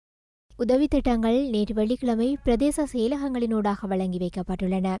உதவி திட்டங்கள் நேற்று வெள்ளிக்கிழமை பிரதேச செயலகங்களினூடாக வழங்கி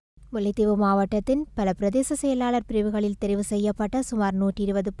வைக்கப்பட்டுள்ளன. முல்லைத்தீவு மாவட்டத்தின் பல பிரதேச செயலாளர் பிரிவுகளில் தெரிவு செய்யப்பட்ட சுமார்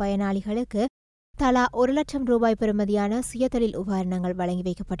 120 பயனாளிகளுக்கு தலா 1 லட்சம் ரூபாய் பெறுமதியான சுயதொழில் உபகரணங்கள் வழங்கி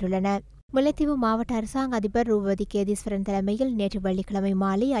வைக்கப்பட்டுள்ளன. முல்லைத்தீவு மாவட்ட அரசாங்க அதிபர் ரூபவதி கேதீஸ்வரன் தலைமையில் நேற்று வெள்ளிக்கிழமை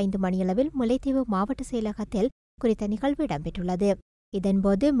மாலை 5 மணியளவில் முல்லைத்தீவு மாவட்ட செயலகத்தில் குறித்த நிகழ்வு இடம்பெற்றுள்ளது.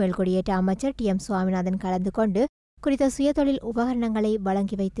 இதன்போது மேல்குடியேற்ற அமைச்சர் M Swaminathan கலந்து கொண்டு குறித்த சுயதொழில் உபகரணங்களை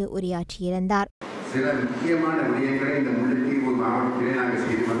வழங்கி வைத்து உரையாற்றியிருந்தார். சில முக்கியமான விடயங்களை இந்த முல்லைத்தீவு மாவட்டத்திலே நாங்கள்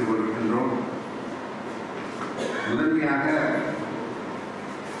செய்து வந்து கொண்டிருக்கின்றோம். முதன்மையாக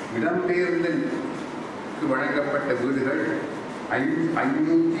இடம்பெயர்ந்தலுக்கு வழங்கப்பட்ட வீடுகள்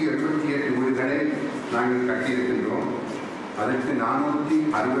 578 வீடுகளை நாங்கள் கட்டியிருக்கின்றோம். அதற்கு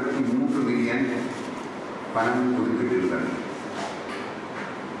 463 மில்லியன் பணம் கொடுத்திருக்கிறது.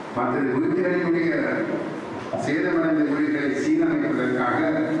 மற்ற வீடுகளினுடைய சேதமடைந்த வீடுகளை சீரமைப்பதற்காக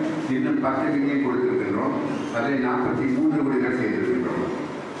இன்னும் 10 மில்லியன் கொடுத்திருக்கின்றோம். அதில் 43 வீடுகள் செய்திருக்கின்றோம்.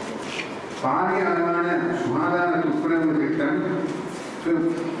 பாரிய அளவான சுகாதார துப்புரவு திட்டம்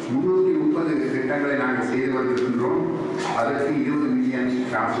 330 திட்டங்களை நாங்கள் செய்து வந்திருக்கின்றோம். அதற்கு 20 மில்லியன்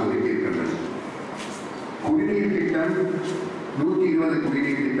காசு ஒதுக்கியிருக்கின்றன. குடிநீர் திட்டம் 120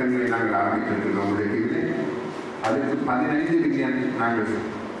 குடிநீர் திட்டங்களை நாங்கள் ஆரம்பித்திருக்கின்றோம். உலகிலே அதற்கு 15 மில்லியன் நாங்கள்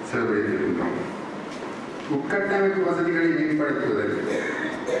செலவழித்திருக்கின்றோம். உட்கட்டமைப்பு வசதிகளை மேம்படுத்துவதற்கு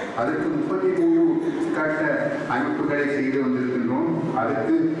அதற்கு 33 உட்கட்ட அமைப்புகளை செய்து வந்திருக்கின்றோம்.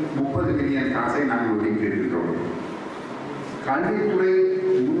 அதற்கு 30 மில்லியன் காசை நாங்கள் ஒதுக்கியிருக்கின்றோம். கல்வித்துறை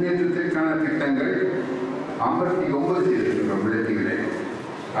முன்னேற்றத்திற்கான திட்டங்கள் 59 செய்திருக்கின்றோம். முல்லைத்தீவிலே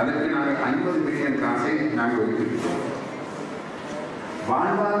அதற்கு நாங்கள் 50 மில்லியன் காசை நாங்கள் ஒதுக்கியிருக்கிறோம்.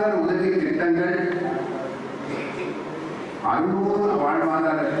 வாழ்வாதார உதவி திட்டங்கள் 600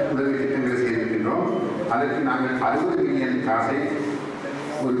 வாழ்வாதார உதவி திட்டங்களை செய்திருக்கின்றோம். அதற்கு நாங்கள் 60 மில்லியன் காசை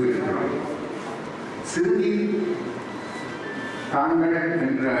ஒதுக்கியிருக்கிறோம். சிறுநீர் தாங்கள்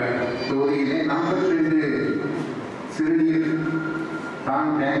என்ற தொகுதியிலே 42 சிறுநீர்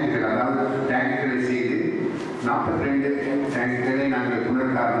டேங்குகள், அதாவது டேங்குகளை செய்து 42 டேங்குகளை நாங்கள்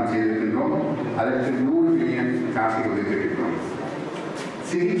புனர்காரணம் செய்திருக்கின்றோம். அதற்கு 100 மில்லியன் காசை ஒதுக்கியிருக்கிறோம்.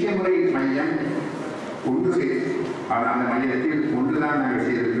 சிகிச்சை முறை மையம் ஒன்று, அந்த மையத்தில் ஒன்றுதான் நாங்கள்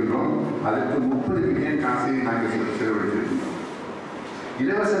செய்திருக்கின்றோம். அதற்கு 30 மில்லியன் காசை நாங்கள் செலவழித்திருக்கின்றோம்.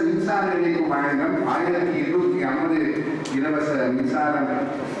 இலவச மின்சார இணைப்பு வழங்கம் 1250 இலவச மின்சார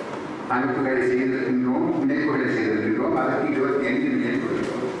அமைப்புகளை செய்திருக்கின்றோம், இணைப்புகளை செய்திருக்கின்றோம். அதற்கு 25 மில்லியன்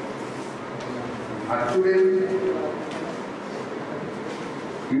கொடுக்கிறோம். அத்துடன்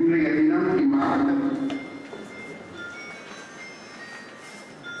இன்றைய தினம்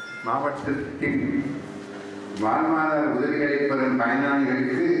மாவட்டத்தின் வாழ்வாதார உதவிகளை பெறும்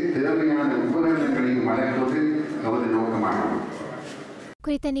பயனாளிகளுக்கு தேவையான உபகரணங்களையும் வழங்குவது நமது நோக்கமாகும்.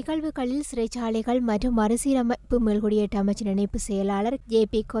 குறித்த நிகழ்வுகளில் சிறைச்சாலைகள் மற்றும் மறுசீரமைப்பு மேல்குடியேற்ற அமைச்சின் இணைப்பு செயலாளர்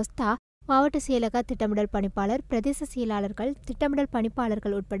JP கோஸ்தா, மாவட்ட செயலக திட்டமிடல் பணிப்பாளர், பிரதேச செயலாளர்கள், திட்டமிடல்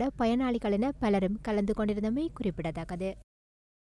பணிப்பாளர்கள் உட்பட பயனாளிகள் என பலரும் கலந்து கொண்டிருந்தமை குறிப்பிடத்தக்கது.